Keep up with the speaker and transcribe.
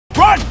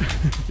run!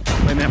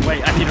 Wait a minute,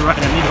 wait, I need to run, I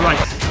need to run.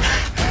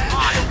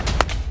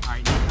 Alright,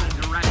 you kind of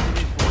directed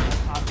it, boys.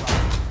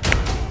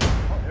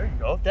 Oh, there you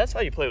go. That's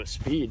how you play with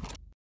speed.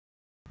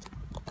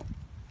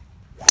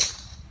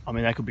 I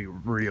mean, that could be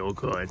real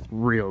good.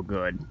 Real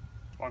good.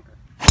 Bunker.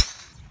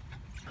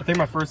 I think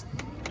my first...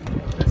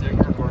 Is it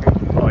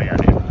recording? Oh, yeah,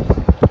 dude.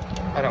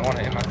 I don't want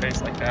it in my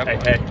face like that. Hey.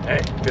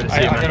 Good to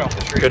see you, man. Get off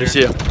the tree. Good to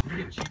see you.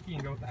 You get cheeky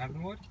and go with the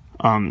Heavenwood?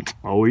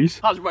 Always.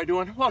 How's everybody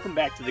doing? Welcome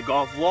back to the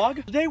golf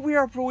vlog. Today we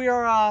are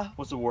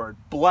what's the word?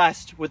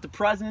 Blessed with the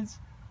presence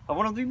of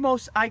one of the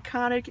most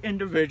iconic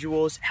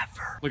individuals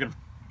ever. Look at him.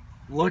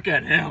 Look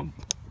at him.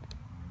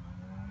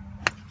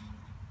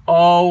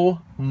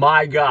 Oh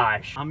my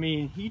gosh. I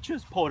mean, he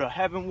just pulled a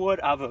Heavenwood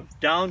out of a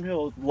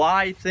downhill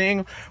lie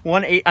thing.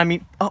 1.8, I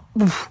mean,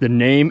 the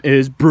name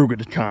is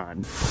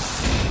Broogidicon.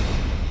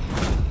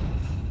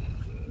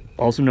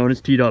 Also known as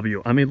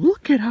TW. I mean,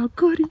 look at how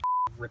good he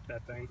Rip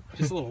that thing.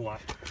 Just a little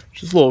left.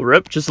 Just a little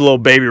rip, just a little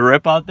baby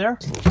rip out there.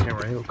 This little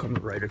camera angle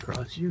coming right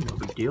across you, no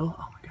big deal.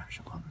 Oh my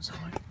gosh, I love him so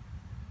much.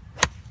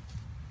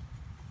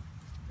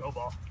 Go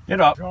ball.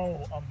 Get up.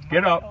 Go.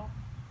 Get up.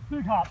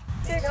 Big hop.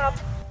 Big hop.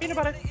 Peanut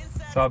butter.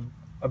 So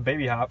a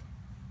baby hop.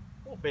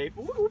 Oh babe,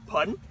 we're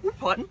putting. We're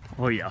putting.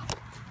 Oh yeah.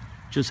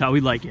 Just how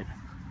we like it.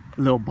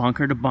 A little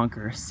bunker to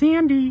bunker.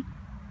 Sandy.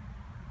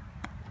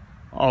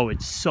 Oh,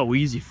 it's so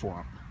easy for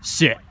him.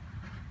 Sit.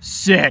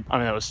 Sit. I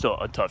mean, that was still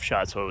a tough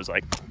shot, so it was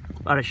like,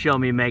 gotta show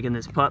me making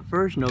this putt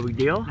first, no big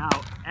deal. Now,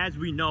 as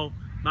we know,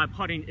 my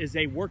putting is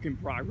a work in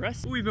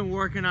progress. We've been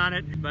working on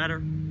it. Better,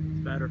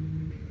 better.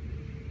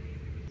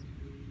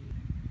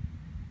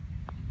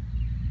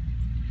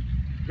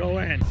 Go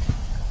in.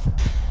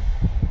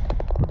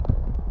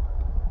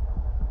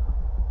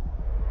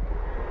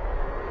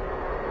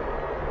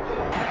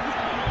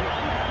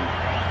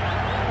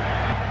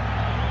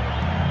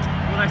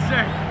 What'd I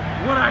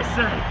say? What'd I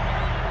say?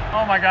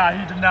 Oh my God,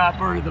 he did not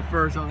birdie the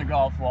first on the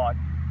golf vlog.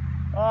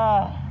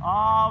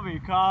 Oh,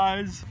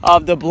 because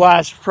of the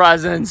blessed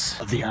presence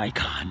of the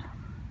icon.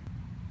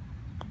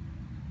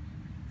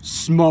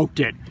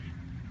 Smoked it.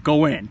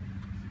 Go in.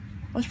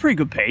 That's pretty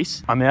good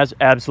pace. I mean, that's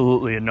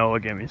absolutely a Noah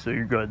gimme, so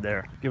you're good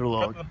there. Give it a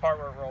little. Cut to the part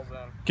where it rolls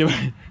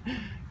in.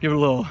 Give it a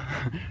little.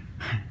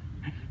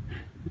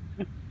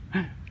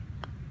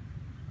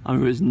 I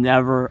mean, it was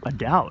never a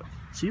doubt.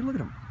 See, look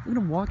at him. Look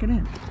at him walking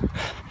in.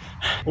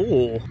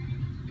 Oh.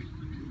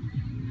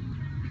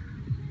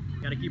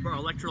 Gotta keep our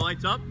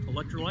electrolytes up.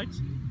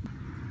 Electrolytes.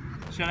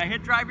 Should I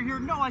hit driver here?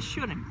 No, I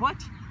shouldn't. What?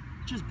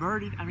 Just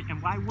birdied. I mean,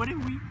 and why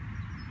wouldn't we?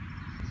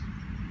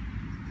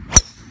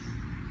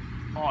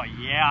 Oh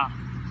yeah.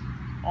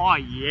 Oh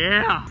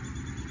yeah.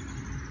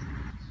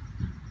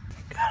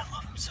 God, I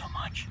love him so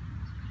much.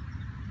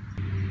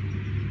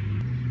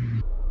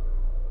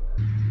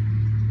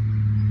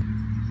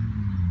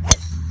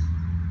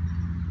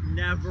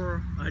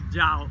 Never a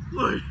doubt.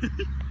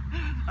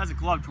 That's a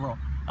club twirl.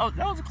 Oh,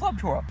 that was a club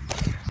twirl.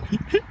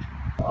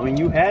 I mean,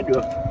 you had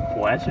to have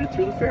blasted it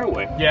through the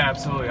fairway. Yeah,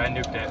 absolutely. I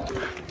nuked it.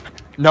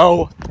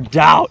 No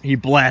doubt he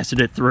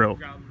blasted it through.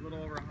 Got a little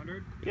over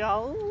 100.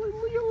 Yeah,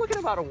 you're looking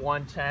about a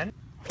 110.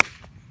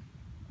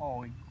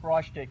 Oh, he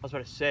crushed it. I was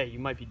about to say, you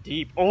might be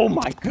deep. Oh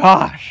my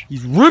gosh,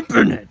 he's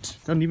ripping it.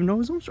 Doesn't even know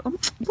his own.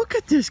 Look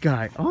at this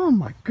guy. Oh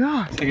my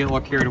God. I get a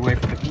little carried away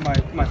from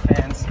my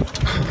fans.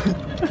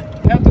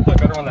 You have to play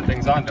better when the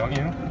thing's on, don't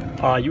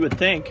you? You would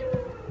think.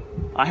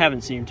 I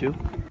haven't seen to.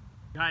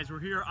 Guys, we're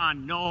here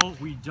on Noah.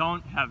 We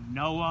don't have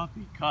Noah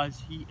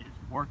because he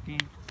is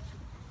working.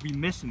 We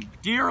miss him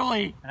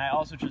dearly. And I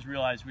also just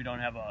realized we don't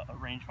have a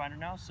rangefinder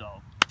now,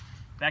 so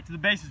back to the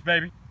bases,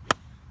 baby.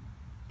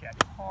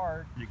 Catch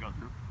hard. Did it go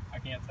through? I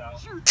can't tell.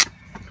 Shoot.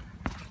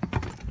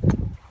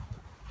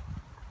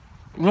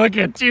 Look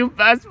at two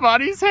best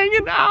buddies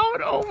hanging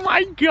out. Oh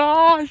my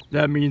gosh.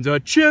 That means a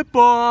chip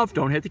off.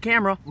 Don't hit the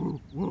camera.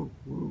 Woo, woo,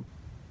 woo.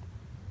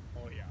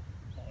 Oh yeah.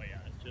 Oh yeah,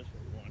 that's just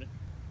what we wanted.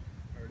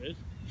 There it is.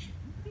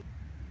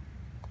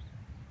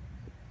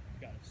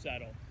 Gotta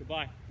settle.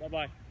 Goodbye.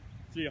 Bye-bye.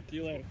 See ya. See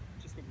you later.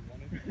 Just what we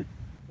wanted.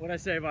 What'd I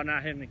say about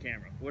not hitting the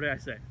camera? What did I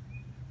say?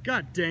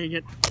 God dang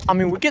it. I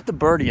mean, we get the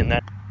birdie in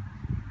that.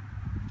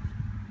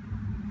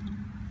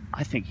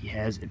 I think he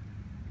has it.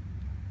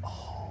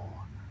 Oh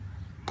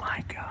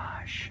my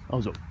gosh. That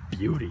was a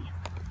beauty.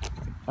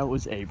 That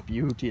was a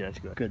beauty. That's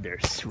good. Good there,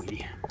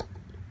 sweetie.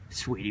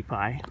 Sweetie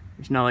pie.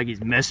 It's not like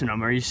he's missing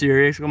them. Are you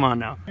serious? Come on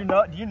now. Do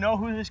you know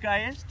who this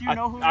guy is? Do you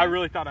know who? I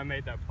really thought I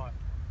made that putt.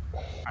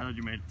 I thought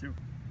you made it too.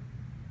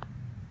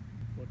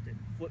 Flipped it.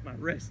 Flipped my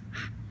wrist.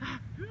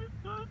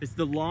 It's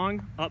the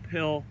long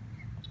uphill.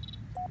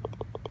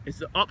 It's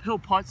the uphill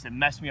putts that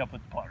mess me up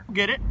with the putter.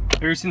 Get it?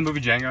 Have you ever seen the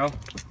movie Django?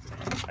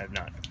 I have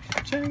not.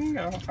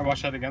 Django. I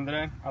watched that again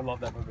today. I love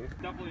that movie.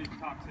 Definitely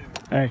top 2.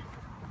 Hey.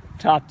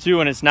 Top 2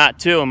 and it's not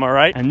 2, am I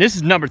right? And this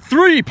is number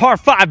 3, par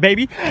 5,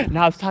 baby.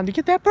 Now it's time to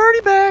get that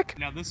birdie back.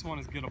 Now this one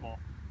is gettable.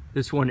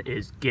 This one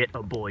is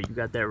gettable. You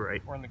got that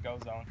right. We're in the go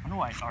zone. I know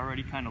why it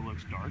already kind of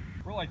looks dark.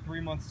 We're like 3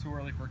 months too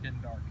early for it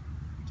getting dark.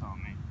 You're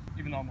telling me.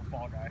 Even though I'm a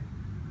fall guy.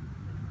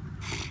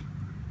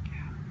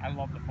 I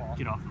love the fall.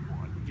 Get off the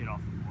board. get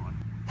off the block.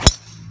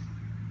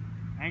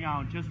 Hang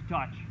on, just a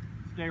touch.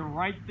 Stay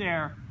right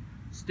there.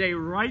 Stay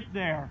right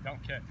there.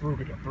 Don't kick.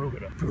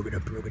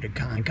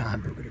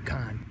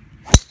 Broogidicon.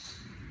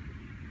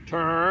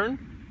 Turn.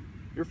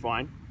 You're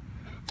fine.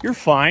 You're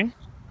fine.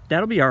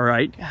 That'll be all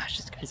right. Gosh,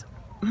 this guy's,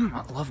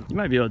 I love him. You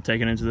might be able to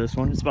take it into this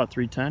one. It's about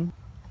 310.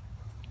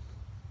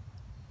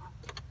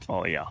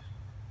 Oh yeah.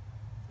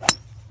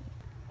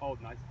 Oh,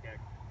 nice kick.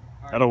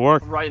 Right. That'll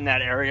work. Right in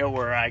that area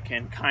where I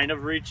can kind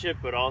of reach it,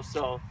 but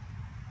also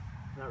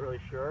not really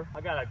sure.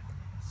 I got a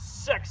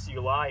sexy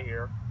lie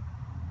here.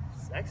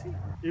 Sexy?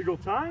 Eagle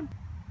time?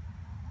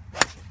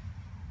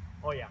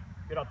 Oh yeah,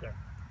 get up there.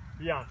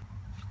 Beyond.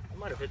 I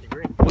might have hit the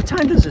green. What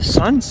time does the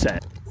sun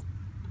set?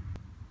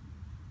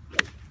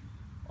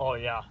 Oh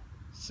yeah,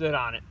 sit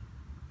on it.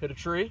 Hit a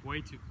tree.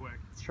 Way too quick.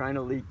 It's trying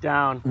to leak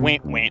down.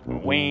 Wait.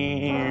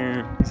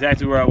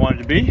 Exactly where I wanted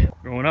to be.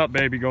 Going up,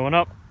 baby, going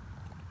up.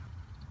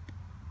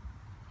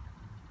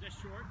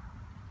 Just short?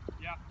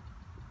 Yeah.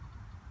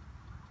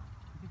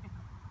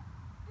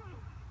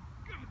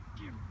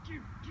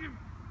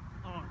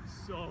 Oh, I'm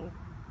so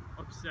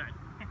upset.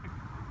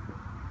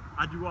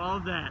 I do all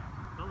of that.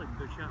 Felt like a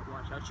good shot.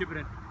 Watch, I'll chip it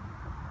in.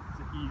 It's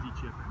an easy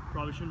chip in.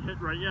 Probably shouldn't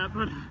hit right yet,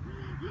 but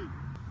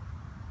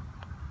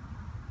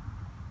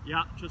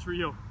yeah, just for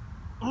you.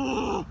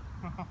 Oh,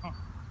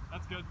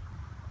 That's good.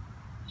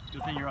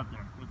 good thing you're up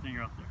there. Good thing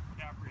you're up there.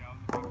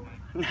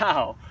 DiCaprio.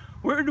 Now,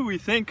 where do we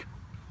think?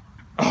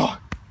 Oh,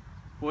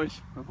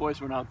 boys, my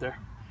voice went out there.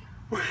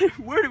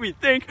 Where do we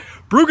think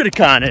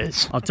Broogidicon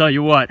is? I'll tell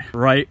you what,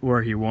 right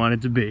where he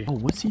wanted to be. Oh,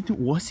 what's he do?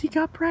 What's he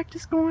got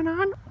practice going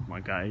on? Oh my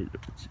God,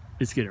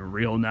 it's getting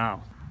real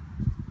now.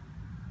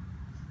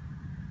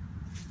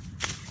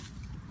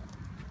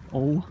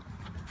 Oh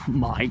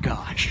my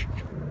gosh.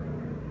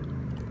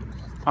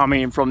 I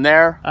mean, from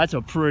there, that's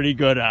a pretty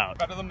good out.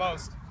 Better than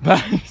most.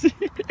 Ah!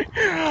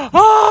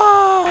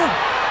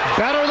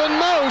 Better than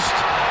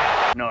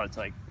most. No, it's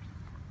like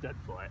dead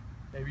flat.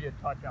 Maybe a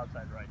touch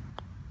outside right.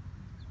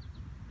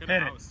 Hit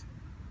Hit a it. house.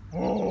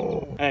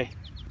 Oh. Hey,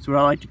 it's what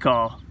I like to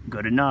call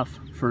good enough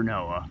for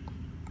Noah.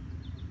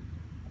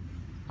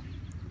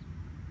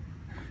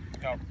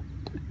 No.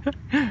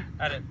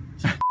 Edit.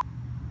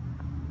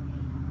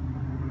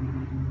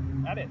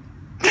 Edit.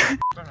 Better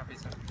not be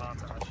some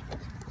montage.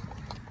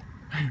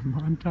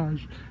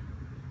 Montage.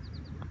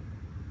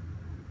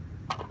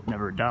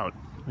 Never a doubt.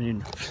 I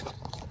mean,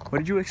 what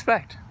did you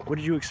expect? What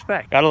did you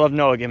expect? Gotta love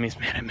Noah. Give me his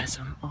man. I miss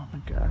him. Oh my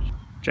gosh.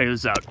 Check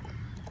this out.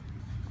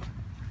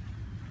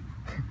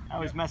 I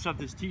always mess up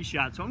this tee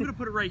shot, so I'm gonna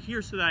put it right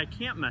here so that I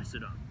can't mess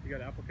it up. You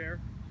got apple care?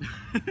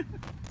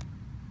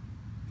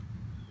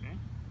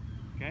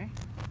 Okay.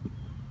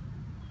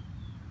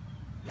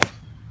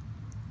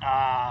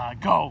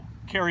 Go.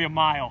 Carry a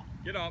mile.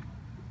 Get up.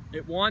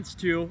 It wants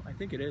to. I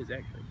think it is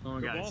actually. Oh my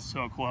Good God, ball. it's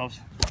so close.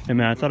 Hey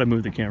man, I thought I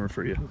moved the camera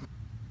for you.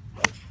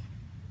 That's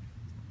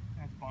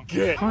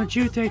bunker. Why don't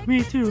you take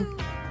me to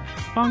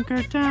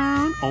Bunker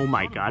Town? Oh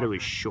my God, it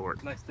was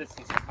short. Nice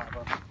distance,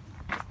 Pablo.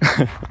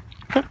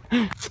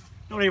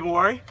 Don't even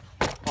worry.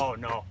 Oh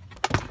no.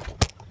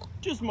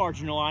 Just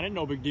marginal on it,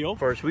 no big deal.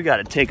 First, we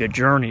gotta take a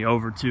journey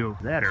over to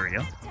that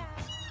area.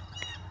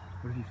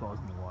 What if he falls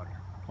in the water?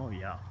 Oh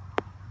yeah.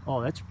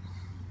 Oh, that's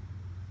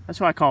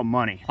what I call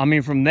money. I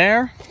mean, from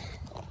there,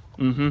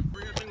 Bring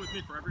that thing with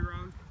me for every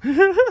round.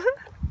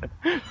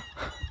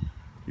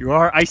 you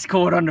are ice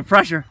cold under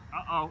pressure.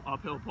 Uh-oh,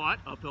 uphill putt,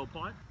 uphill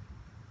putt.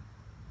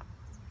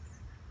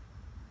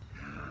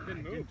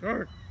 Didn't move.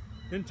 Turn,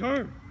 in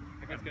turn.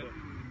 I think that's good.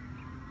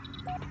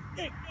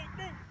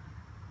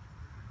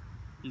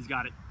 He's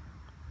got it.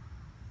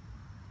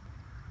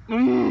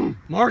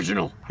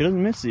 Marginal. He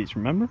doesn't miss these,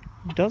 remember?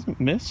 He doesn't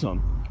miss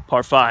them.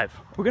 Par 5.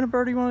 We're gonna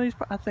birdie one of these?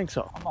 I think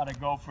so. I'm about to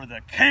go for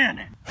the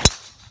cannon.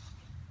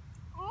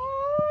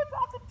 Oh, it's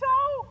off the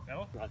toe.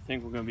 No? I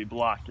think we're gonna be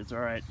blocked. It's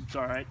all right. It's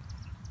all right.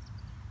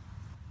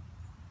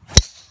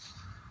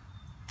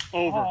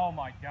 Over. Oh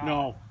my God.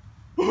 No.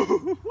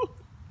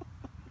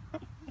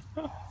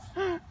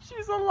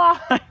 She's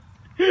alive.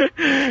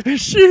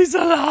 She's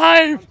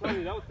alive. I'm telling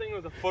you, that thing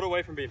was a foot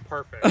away from being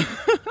perfect.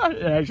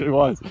 It actually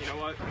was. You know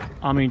what?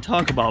 I mean,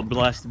 talk about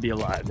blessed to be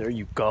alive. There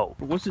you go.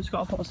 What's this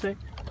golf ball say?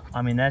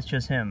 I mean, that's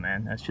just him,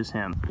 man. That's just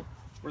him.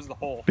 Where's the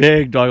hole?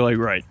 Big dog leg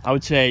right. I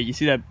would say, you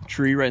see that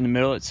tree right in the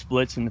middle? It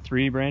splits into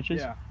 3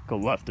 branches? Yeah. Go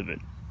left of it.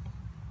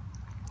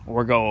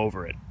 Or go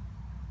over it.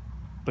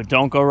 But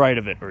don't go right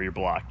of it or you're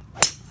blocked.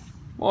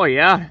 Oh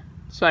yeah.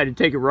 Decided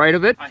to take it right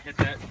of it. I hit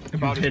that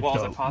about as well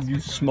as I possibly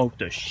You could. smoked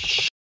the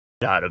shit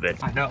out of it.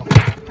 I know.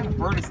 What kind of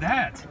bird is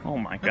that? Oh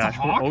my That's a gosh,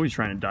 we're hawk? always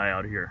trying to die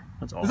out here.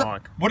 That's a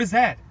hawk. What is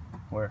that?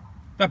 Where?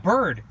 That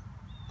bird.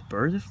 The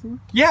bird that flew?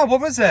 Yeah, what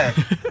was that?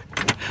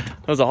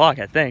 That was a hawk,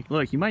 I think.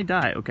 Look, you might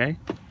die, okay?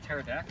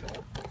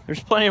 Pterodactyl.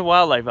 There's plenty of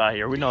wildlife out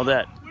here. We know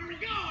that. Where we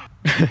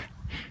going?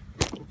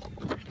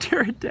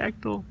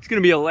 Pterodactyl. It's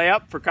gonna be a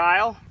layup for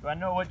Kyle. Do I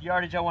know what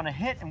yardage I want to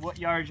hit and what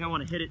yardage I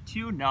want to hit it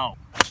to? No.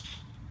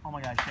 Oh my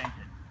God, I shanked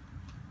it.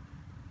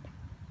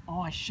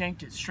 Oh, I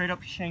shanked it. Straight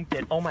up shanked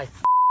it. Oh my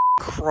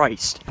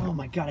Christ. Oh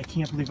my God, I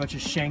can't believe I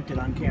just shanked it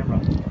on camera.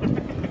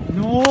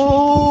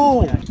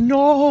 No,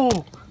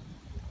 no.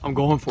 I'm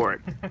going for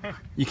it.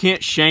 You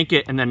can't shank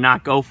it and then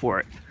not go for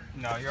it.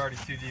 No, you're already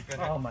too deep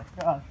in it. Oh my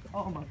God,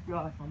 oh my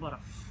God. I'm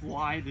about to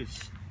fly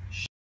this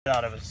shit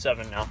out of a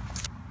 7 now.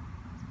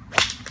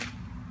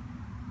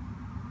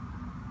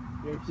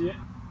 You see it?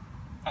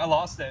 I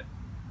lost it.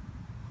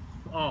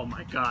 Oh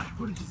my God,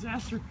 what a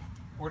disaster.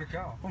 Where'd it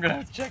go? I'm gonna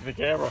have to check the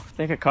camera. I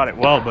think I caught it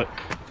well, but...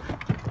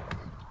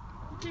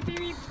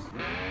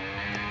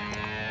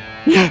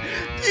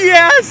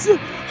 Yes!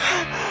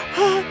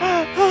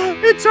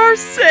 It's our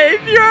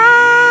savior!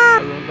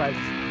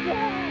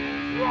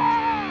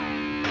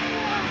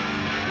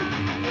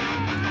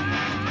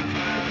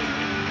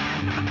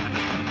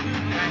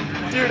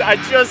 Dude, I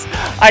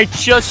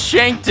just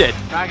shanked it.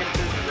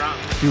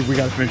 Dude, we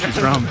gotta finish this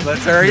round.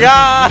 Let's hurry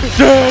up! Do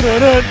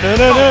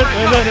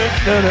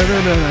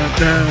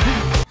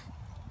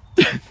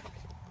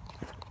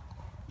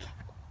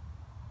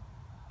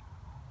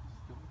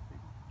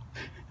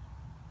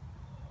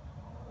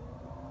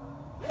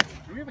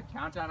we have a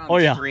countdown on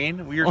the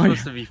screen? We were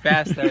supposed to be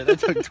fast there. That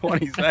took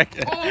 20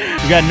 seconds.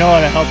 We got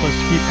Noah to help us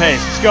keep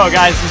pace. Let's go,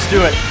 guys. Let's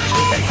do it.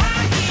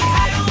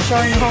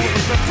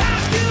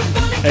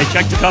 Hey,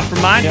 check the cup for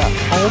mine. Yeah.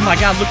 Oh my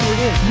God, look where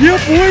it is. Yeah,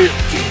 boy.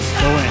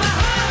 Go in.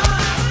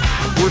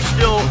 We're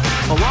still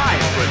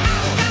alive, but...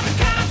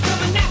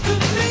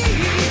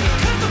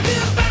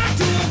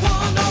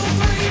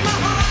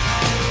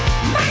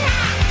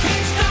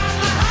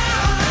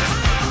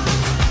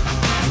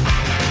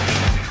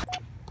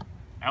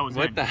 That was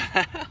what in. the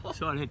hell?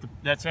 So it hit the...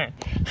 That's it.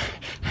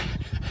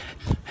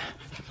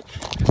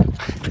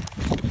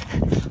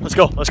 Let's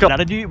go. Let's go.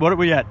 What are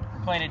we at?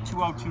 Playing at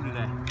 202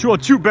 today.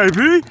 202,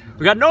 baby.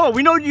 We got Noah.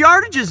 We know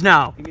yardages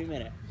now. Give me a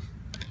minute.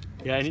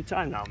 Yeah,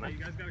 anytime now, man. Hey,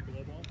 you guys got a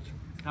glow ball?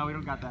 No, we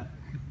don't got that.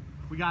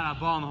 We got a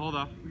ball in the hold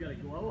up. We got to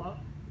glow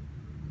up.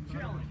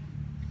 Challenge.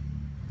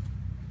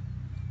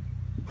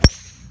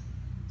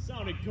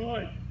 Sounded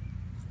good.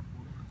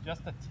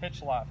 Just a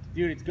titch left.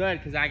 Dude, it's good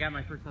because I got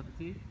my first off the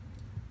tee.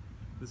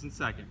 This is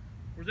second.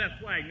 Where's that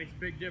flag? Makes a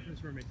big difference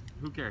for me.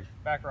 Who cares?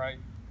 Back right.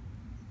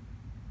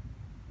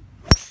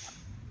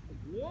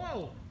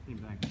 Whoa! I think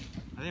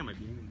I might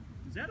be in.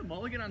 Is that a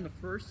mulligan on the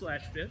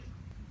 1st/5th?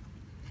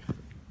 Oh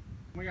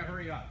my God,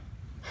 hurry up.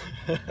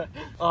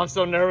 Oh, I'm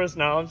so nervous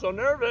now. I'm so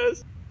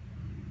nervous.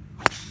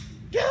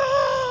 Yeah!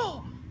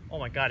 Oh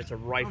my God, it's a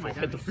rifle. God,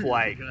 hit the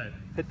flag. good.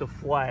 Hit the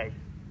flag.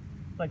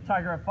 It's like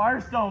Tiger at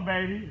Firestone,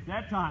 baby. It's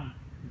that time.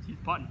 He's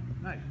putting.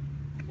 Nice.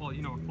 Well,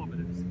 you know what club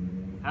it is.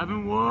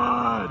 Heaven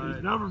Wood.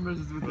 He never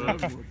misses with the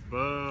Heaven Woods.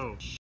 Boo.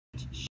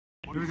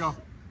 Here we go.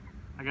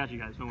 I got you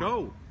guys. Don't worry.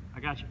 Go. I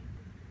got you.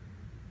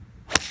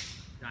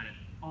 Got it.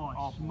 Oh,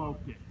 I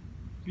smoked it.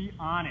 Be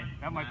on it.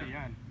 That might be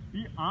in.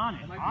 Be on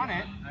it. On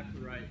it? That's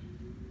right.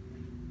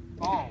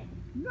 Oh.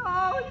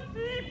 No, it's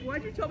deep.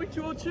 Why'd you tell me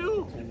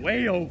 202?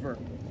 Way over.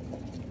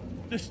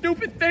 The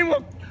stupid thing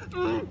will...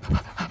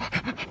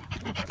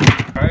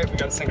 Alright, we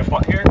gotta sink a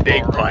putt here.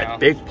 Big putt. Right,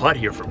 big putt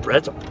here for Brett.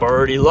 It's a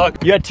birdie.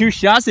 Look. You had 2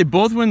 shots. They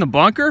both went in the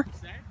bunker.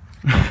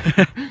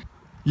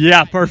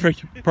 Yeah,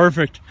 perfect.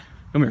 Perfect.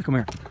 Come here. Come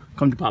here.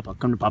 Come to Papa.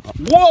 Come to Papa.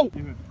 Whoa!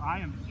 Dude, I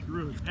am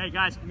screwed. Hey,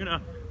 guys, I'm going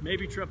to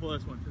maybe triple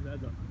this one.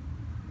 Heads up.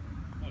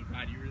 Oh,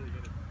 God, you really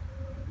did it.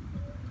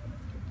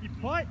 You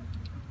putt,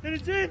 and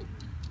it's in.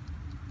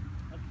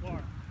 That's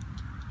far.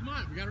 Come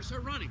on, we gotta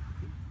start running.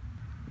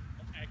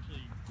 That's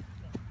actually...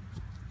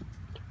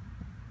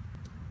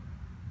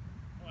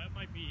 Oh, that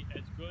might be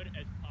as good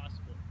as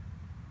possible.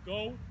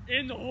 Go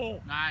in the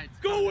hole. Nah, it's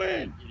Go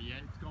in!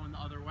 Idiot. It's going the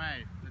other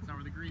way. That's not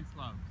where the green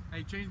slopes.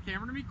 Hey, change the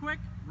camera to me quick.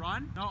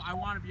 Run. No, I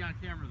want to be on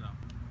camera, though.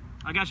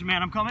 I got you,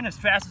 man. I'm coming as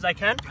fast as I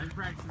can. I'm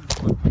practicing this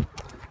one.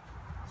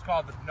 It's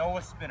called the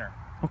Noah Spinner.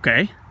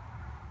 Okay.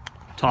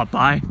 Taught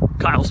by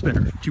Kyle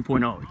Spinner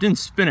 2.0. It didn't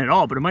spin at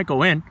all, but it might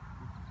go in.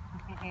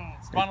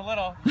 Spun a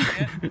little.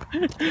 Hey,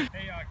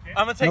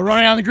 I'm gonna take No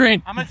running on the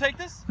green. I'm gonna take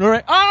this. All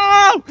right.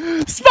 Oh!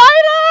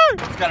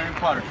 Spider! He's got a new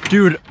putter.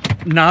 Dude,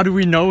 now do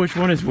we know which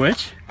one is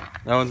which?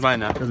 That one's mine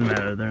now. Doesn't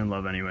matter. They're in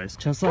love anyways.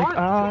 Just like us.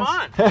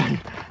 Come on.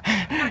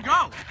 Gotta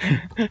go.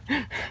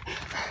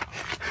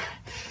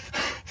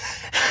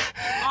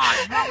 Oh,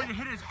 you want me to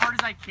hit it as hard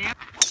as I can?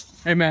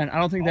 Hey man, I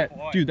don't think that...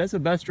 boy. Dude, that's the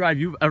best drive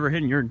you've ever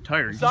hit in your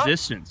entire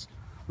existence.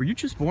 Were you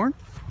just born?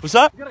 What's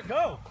up? You gotta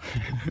go.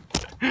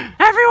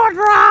 Everyone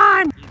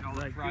run!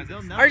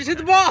 I just hit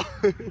the ball.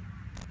 They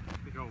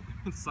go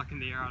sucking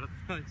the air out of the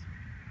place.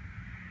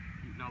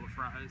 Eating all the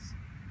fries.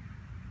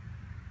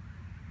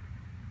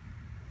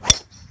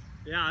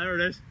 Yeah, there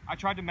it is. I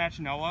tried to match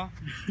Noah.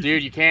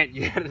 Dude, you can't.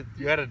 You had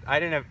a. I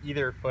didn't have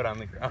either foot on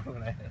the ground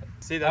when I hit it.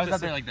 See, I was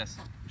out there like this.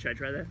 Should I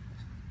try that?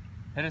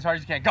 Hit as hard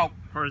as you can. Go.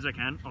 As hard as I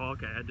can? Oh,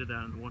 okay. I did that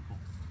on the one hole.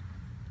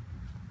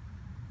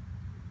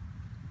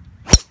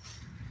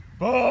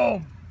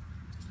 Boom!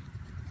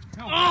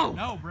 No, Oh!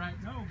 no, Brett.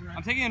 No, Brett.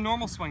 I'm taking a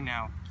normal swing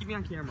now. Keep me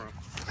on camera.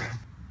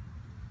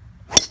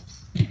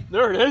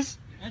 There it is.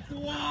 That's the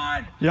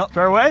one! Yep,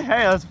 fairway.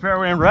 Hey, that's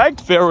fairway and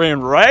rag. Fairway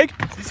and rag.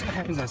 This is what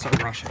happens when I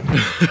start rushing.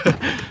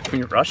 When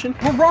you're rushing?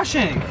 We're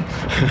rushing!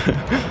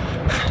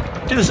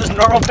 Dude, this is a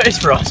normal pace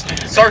for us.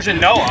 Sergeant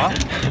Noah.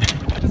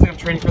 I think I'm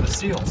training for the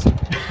SEALs.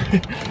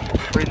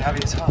 Breathing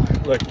heavy as hell.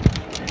 Look.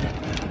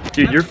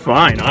 Dude, you're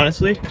fine,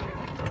 honestly.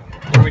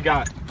 What do we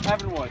got?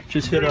 Heaven wood.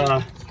 Just hit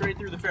straight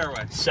through the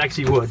fairway.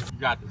 Sexy wood. You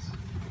got this.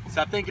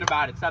 Stop thinking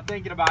about it. Stop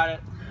thinking about it.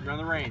 You're on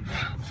the range.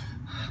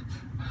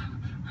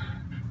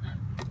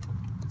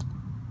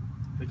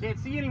 They can't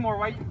see anymore,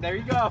 White. There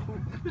you go.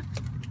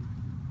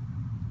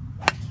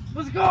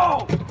 Let's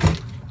go!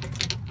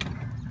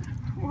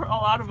 We're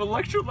all out of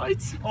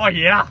electrolytes. Oh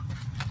yeah.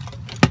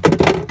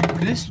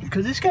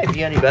 Could this guy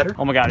be any better?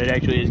 Oh my god, it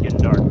actually is getting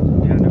dark.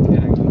 Yeah, no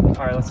kidding.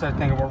 All right, let's start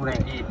thinking what we're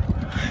gonna eat.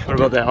 What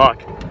about that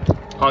hawk?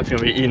 Hawk's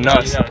gonna be eating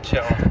us. You gotta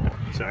chill.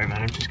 Sorry,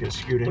 man. I'm just gonna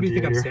scoot in. What do you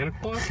think? I'm here. Santa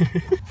Claus?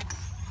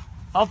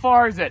 How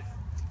far is it?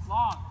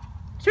 Long.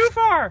 Too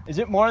far. Is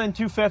it more than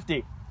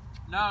 250?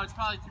 No, it's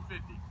probably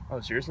 250. Oh,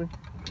 seriously?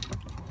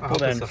 Well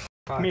then,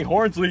 me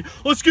Hornsley.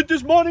 Let's get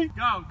this money.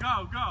 Go,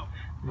 go, go.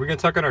 We're gonna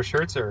tuck in our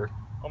shirts or?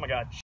 Oh my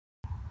god. It's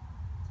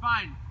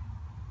fine.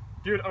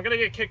 Dude, I'm gonna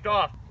get kicked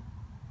off.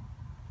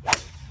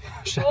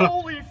 Shut up.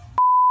 Holy f***.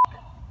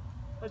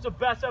 That's the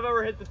best I've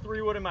ever hit the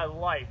 3-wood in my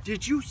life.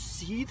 Did you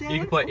see that? You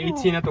can play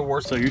 18 at the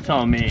worst. So you're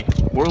telling me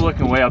we're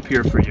looking way up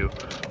here for you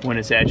when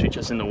it's actually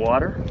just in the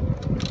water?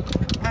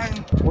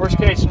 Worst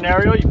case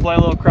scenario, you play a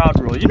little crowd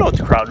rule. You know what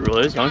the crowd rule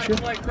is, don't you?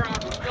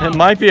 It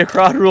might be a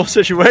crowd rule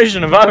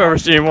situation if I've ever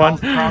seen one.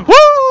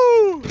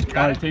 Woo!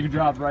 Gotta take a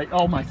drop, right?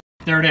 Oh my,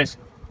 there it is.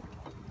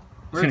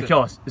 It's gonna kill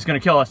us. It's gonna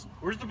kill us.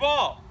 Where's the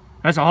ball?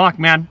 That's a hawk,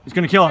 man. It's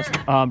gonna kill us.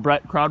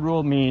 Brett, crowd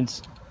rule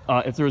means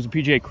if there was a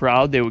PGA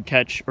crowd, they would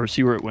catch or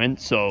see where it went.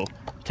 So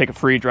take a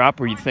free drop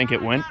where you think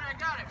it went. I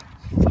got it.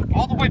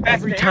 All the way back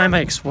Every there. time I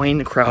explain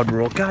the crowd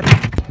rule, God.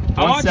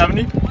 How much?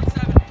 170.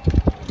 170.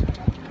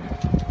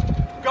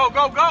 Go,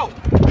 go, go.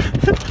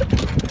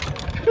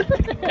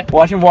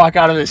 Watch him walk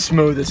out of this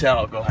smooth as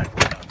hell. Go ahead.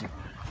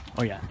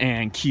 Oh yeah,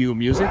 and cue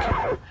music.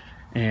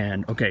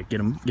 And okay, get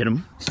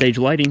him. Stage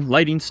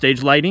lighting,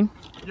 stage lighting.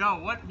 Yo,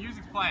 what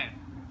music's playing?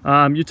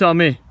 You tell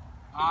me.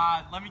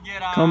 Let me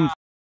get Come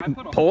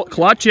pull,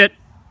 clutch it.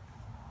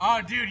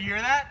 Oh, dude, you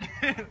hear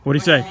that? What do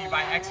you say?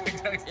 By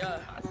XXX.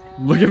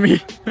 Look at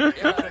me.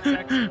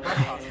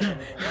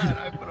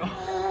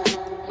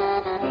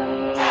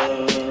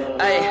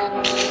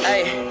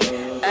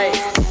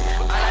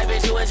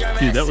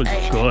 Dude, that was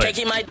good.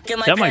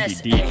 That might be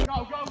deep.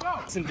 Go, go, go.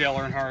 It's in Dale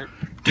Earnhardt.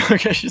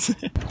 Okay, she's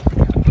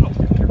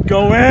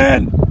go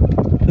in.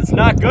 It's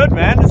not good,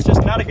 man. It's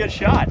just not a good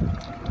shot.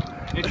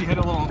 If you hit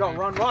a little. Go,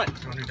 run, run.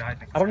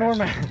 I don't know where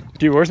my.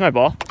 Dude, where's my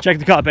ball? Check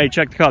the cup. Hey,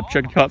 check the cup.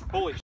 Check the cup.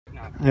 Holy shit.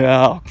 No.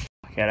 Yeah.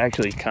 It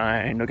actually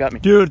kind of got me.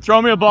 Dude,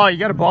 throw me a ball. You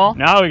got a ball?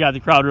 Now we got the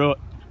crowd rule.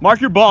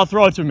 Mark your ball.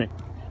 Throw it to me.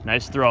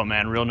 Nice throw,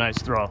 man. Real nice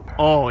throw.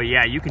 Oh,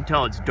 yeah. You can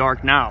tell it's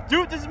dark now.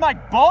 Dude, this is my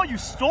ball. You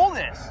stole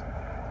this.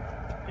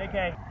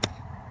 JK.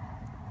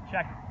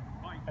 Check it.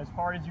 As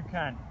hard as you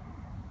can.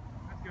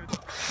 That's good.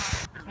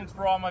 This one's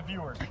for all my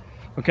viewers.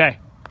 Okay.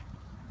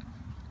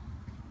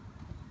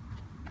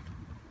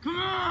 Come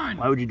on.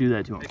 Why would you do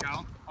that to him? Hey,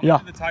 Kyle. Yeah.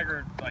 The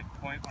Tiger point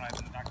when I was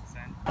in the back of the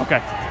sand.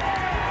 Okay.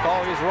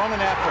 Oh, he's running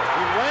after it.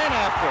 He ran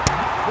after it.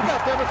 He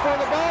got there before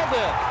the ball did.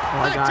 Oh,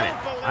 I got it.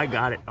 I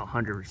got it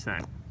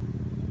 100%.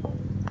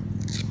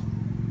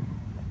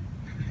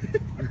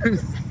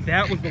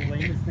 That was the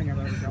lamest thing I've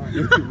ever done.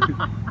 You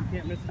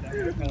can't miss that.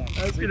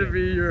 That's going to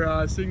be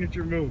your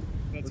signature move.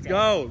 Let's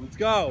go. Let's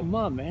go. Come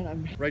on,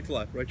 man. Right to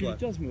left. Right to Dude, it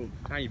left. does move.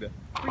 Tiny bit.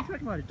 What are you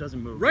talking about? It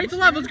doesn't move. Right to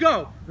left. Let's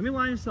go. Let me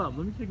line this up.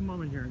 Let me take a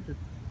moment here and just.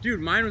 Dude,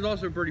 mine was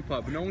also a birdie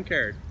putt, but no one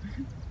cared.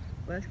 Well,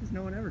 that's because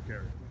no one ever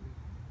cared.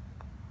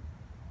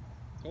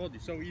 Told you,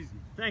 so easy.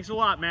 Thanks a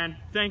lot, man.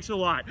 Thanks a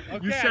lot.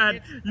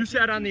 Okay, You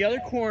said on the other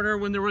corner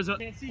when there was a.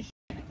 Can't see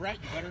shit. Brett,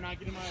 you better not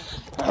get in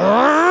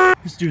my...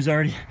 This dude's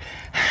already.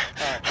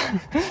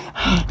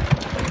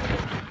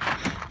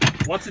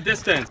 What's the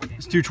distance?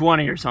 It's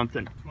 220 or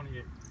something.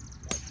 28.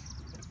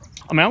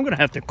 I mean, I'm gonna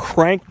have to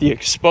crank the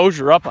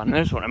exposure up on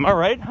this one. Am I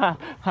right?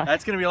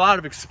 That's going to be a lot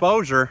of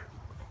exposure.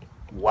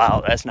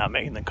 Wow, that's not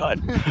making the cut.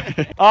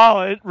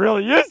 Oh, it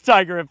really is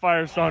Tiger at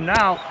Firestone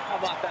now. How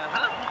about that,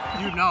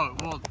 huh? Dude, no.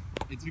 Well,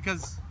 it's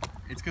because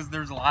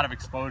there's a lot of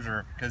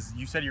exposure. Because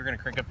you said you were gonna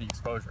crank up the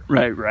exposure.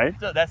 Right, right.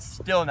 So that's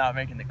still not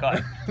making the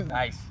cut.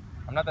 Nice.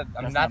 I'm not that.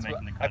 I'm That's not. not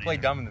making the cut I play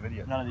either. dumb in the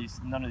video. None of these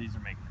are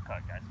making the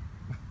cut, guys.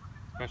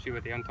 Especially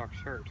with the untucked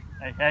shirt.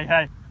 Hey, hey,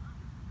 hey.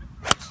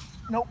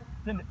 Nope,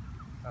 didn't it?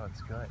 Oh,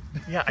 it's good.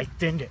 Yeah, I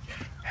thinned it.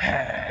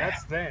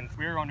 That's thin.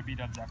 We're going to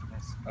B-dubs after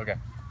this. Okay.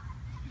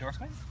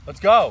 Endorsement? Let's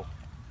go.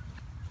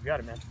 You got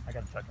it, man. I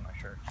got a tuck in my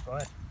shirt. Go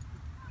ahead.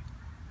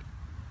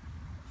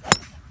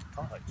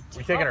 Oh,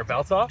 We taking our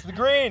belts off? To the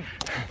green.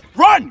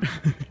 run!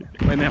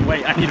 Wait, man,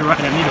 wait. I need to run.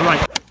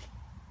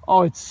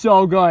 Oh, it's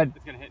so good.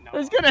 It's gonna hit Noah.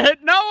 It's gonna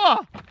hit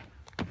Noah!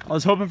 I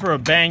was hoping for a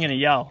bang and a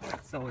yell.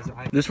 So was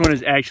I. This one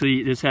is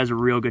actually, this has a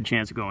real good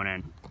chance of going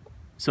in.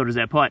 So does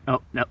that putt.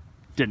 Oh, no,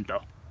 didn't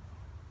though.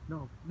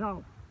 No,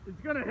 no, It's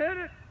gonna hit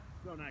it.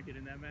 Don't not get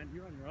in that, man.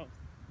 You're on your own.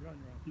 You're on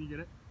your own. Can you get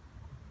it?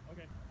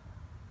 Okay.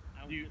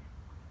 You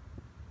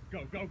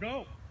go, go,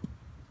 go.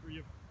 It's for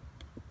you.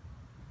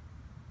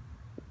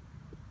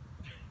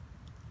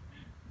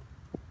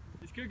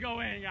 This could go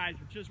in, guys.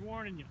 We're just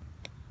warning you.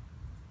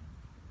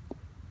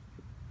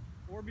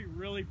 Or be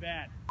really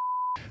bad.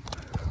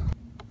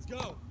 Let's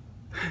go.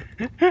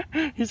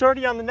 He's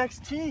already on the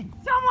next tee.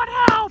 Someone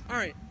help! All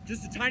right,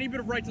 just a tiny bit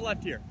of right to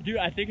left here. Dude,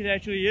 I think it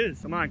actually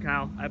is. Come on,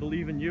 Kyle. I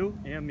believe in you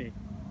and me.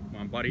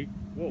 Come on, buddy.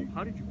 Whoa,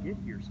 how did you get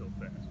here so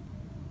fast?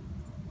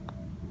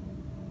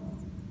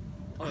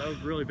 Oh, that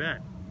was really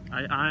bad.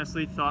 I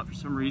honestly thought for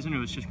some reason it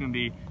was just going to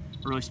be a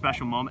really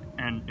special moment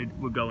and it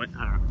would go in.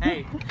 I don't know.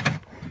 Hey.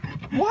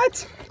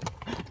 What?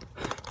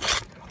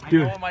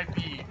 Dude. I know it might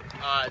be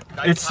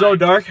it's so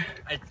dark.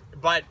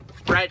 But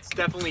Brett's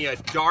definitely a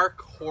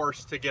dark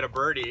horse to get a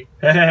birdie.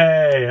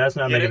 Hey, that's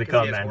not making the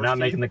cut, man. Not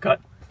making the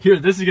cut. Here,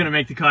 this is going to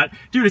make the cut.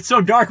 Dude, it's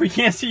so dark we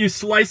can't see you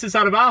slice this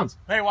out of bounds.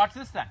 Hey, watch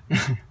this then.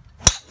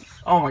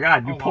 Oh my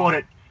God, you pulled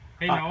it.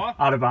 Hey, Noah.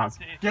 Out of bounds.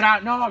 Get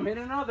out. No, I'm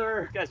hitting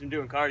another. You guys been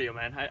doing cardio,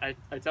 man.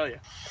 I tell you.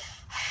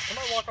 I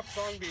might walk up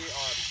song be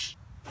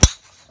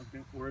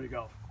Where'd it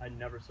go? I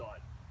never saw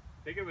it.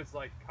 I think it was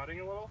like cutting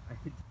a little.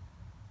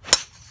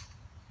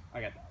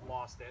 I got that.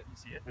 Lost it. You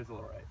see it? It's a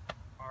little right.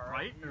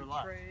 Right or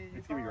left?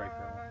 It's gonna be right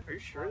for Are you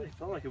sure? It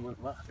felt like it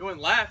went left. It went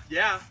left,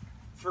 yeah.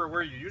 For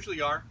where you usually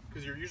are,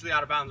 because you're usually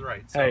out of bounds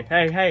right. So.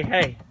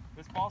 Hey.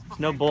 This ball's perfect.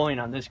 No bullying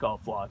on this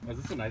golf vlog.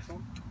 Is this a nice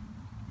one?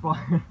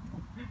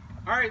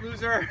 Alright,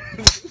 loser.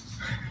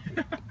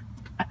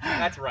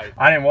 That's right.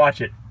 I didn't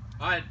watch it.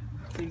 Alright,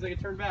 seems like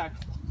it turned back.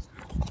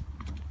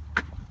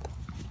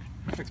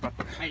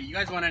 Hey, you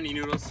guys want any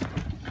noodles?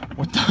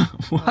 What the?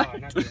 What?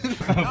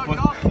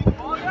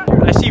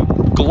 Oh, I see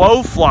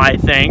glowfly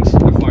things.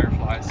 They're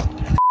fireflies.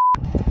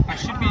 I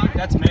should be.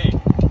 That's me.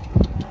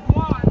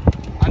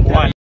 I'm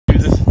Why?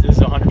 Dude, this is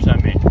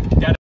 100% me.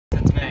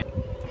 That's me.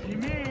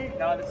 Me?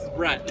 No, this is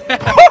Brett.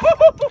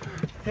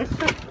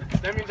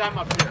 That means I'm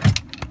up here.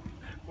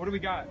 What do we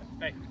got?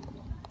 Hey.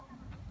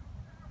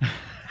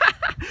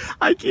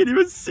 I can't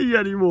even see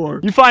anymore.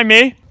 You find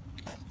me?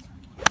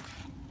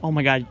 Oh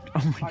my God.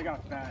 I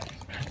got that.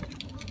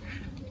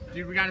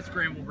 Dude, we gotta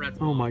scramble Brett's.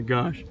 Oh my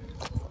gosh.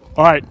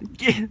 Alright.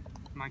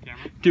 My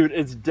camera. Dude,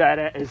 it's dead.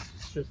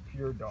 It's just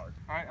pure dark.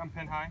 Alright, I'm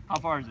pinned high. How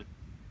far is it?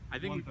 I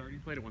think we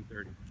played at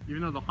 130.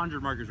 Even though the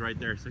 100 marker's right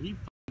there, so he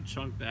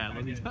chunked that.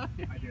 Let me tell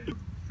you. I did.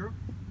 True.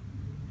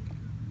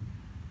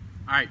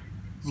 Alright.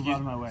 Move out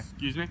of my way.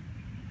 Excuse me?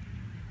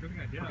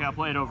 Okay, I'll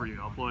play it over you.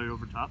 I'll play it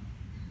over top.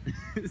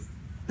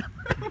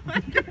 Oh my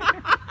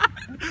God.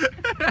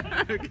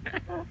 Okay.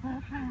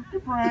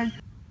 Good prank.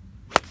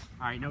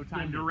 Alright, no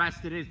time to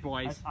rest it is,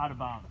 boys. That's out of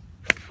bounds.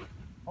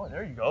 Oh,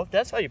 there you go.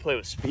 That's how you play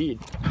with speed.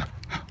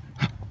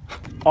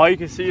 All you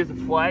can see is the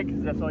flag,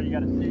 because that's all you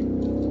gotta see.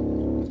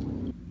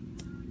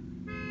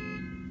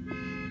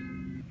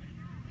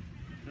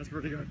 That's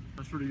pretty good.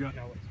 That's pretty good.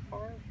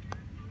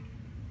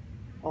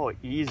 Oh,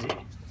 easy.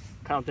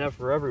 Count that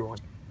for everyone.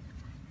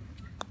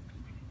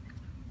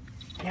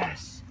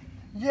 Yes.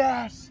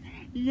 Yes.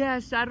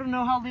 Yes. I don't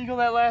know how legal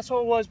that last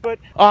hole was, but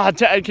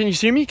can you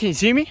see me? Can you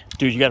see me?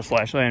 Dude, you got a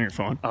flashlight on your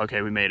phone.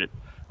 Okay, we made it.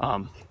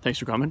 Thanks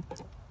for coming.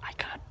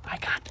 I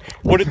got.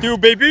 What it do,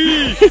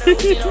 baby?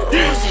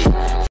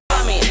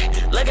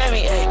 Look at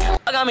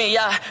me,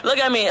 yeah. Look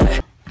at me.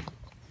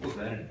 What's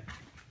that?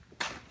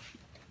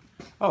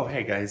 Oh,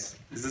 hey guys.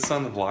 Is this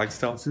on the vlog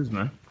still? This is,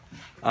 man.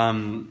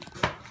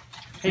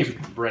 Hey,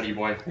 Bretty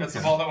boy. That's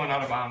the ball that went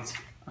out of bounds.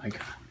 I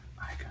got.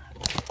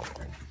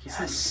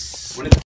 Yes. What is